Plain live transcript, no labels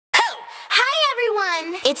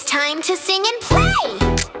everyone! It's time to sing and play!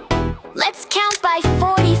 Let's count by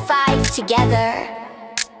 45 together.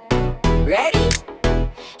 Ready?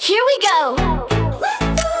 Here we go!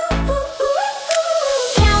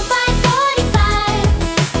 Count by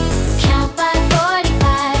 45. Count by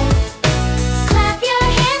 45. Clap your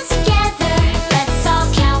hands together. Let's all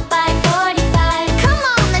count by 45. Come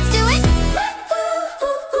on, let's do it!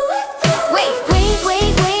 Wave, wave,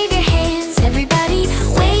 wave, wave your hands, everybody.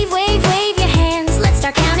 Wave, wave, wave your hands. Let's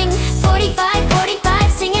start counting. 45,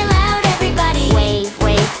 45, sing it loud, everybody. Wave,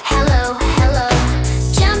 wave, hello, hello.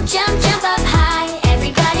 Jump, jump, jump up high,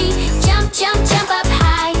 everybody. Jump, jump, jump up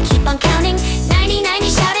high. Keep on counting. 90, 90,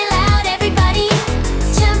 shout it loud, everybody.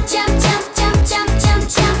 Jump, jump, jump, jump, jump, jump,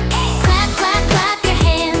 jump. Clap, clap, clap your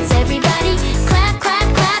hands, everybody. Clap, clap,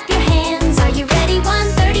 clap your hands. Are you ready?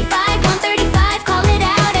 135, 135, call it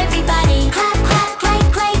out, everybody. Clap, clap, clap,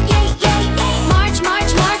 clap, yay, yay, yay. March,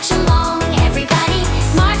 march, march along, everybody.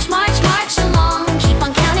 March, march, march along. Keep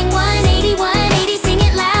on counting. 180, 180, sing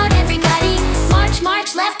it loud, everybody. March,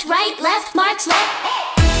 march, left, right, left, march, left.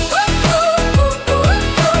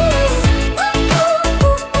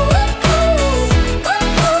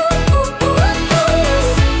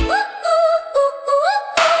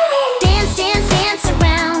 Dance, dance, dance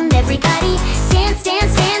around, everybody. Dance,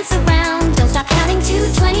 dance, dance around. Don't stop counting.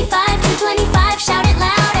 225, 225, shout it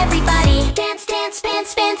loud, everybody. Dance, dance, spin,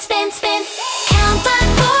 spin, spin, spin. Count by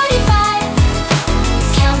 45.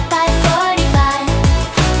 Count by 45.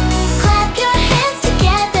 Clap your hands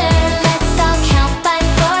together. Let's all count by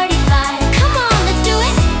 45. Come on, let's do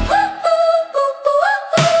it.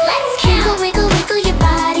 Let's count. Wiggle, wiggle, wiggle your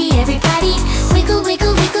body, everybody. Wiggle,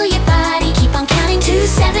 wiggle, wiggle your body. Keep on counting.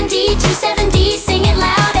 270, 270, sing it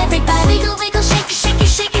loud, everybody. Wiggle, wiggle, shake, shake,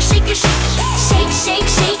 shake, shake, shake, shake, shake,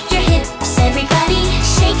 shake your hips, everybody.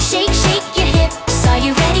 Shake, shake, shake your hips. Are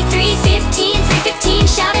you ready? 315, 315,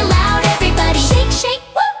 shout it loud, everybody. Shake, shake,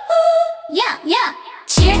 woo, woo. Yeah, yeah.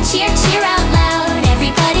 Cheer, cheer, cheer out loud,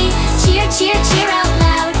 everybody. Cheer, cheer, cheer out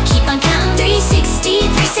loud. Keep on counting. 360,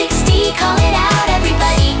 360, call it out,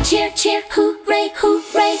 everybody. Cheer, cheer, hooray,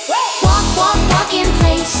 hooray. Walk, walk, walk in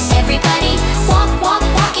place, everybody. Walk, walk,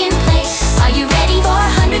 walk in place. Are you ready?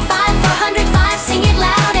 405, 405, sing it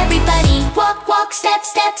loud, everybody. Walk, walk, step,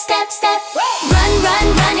 step, step, step.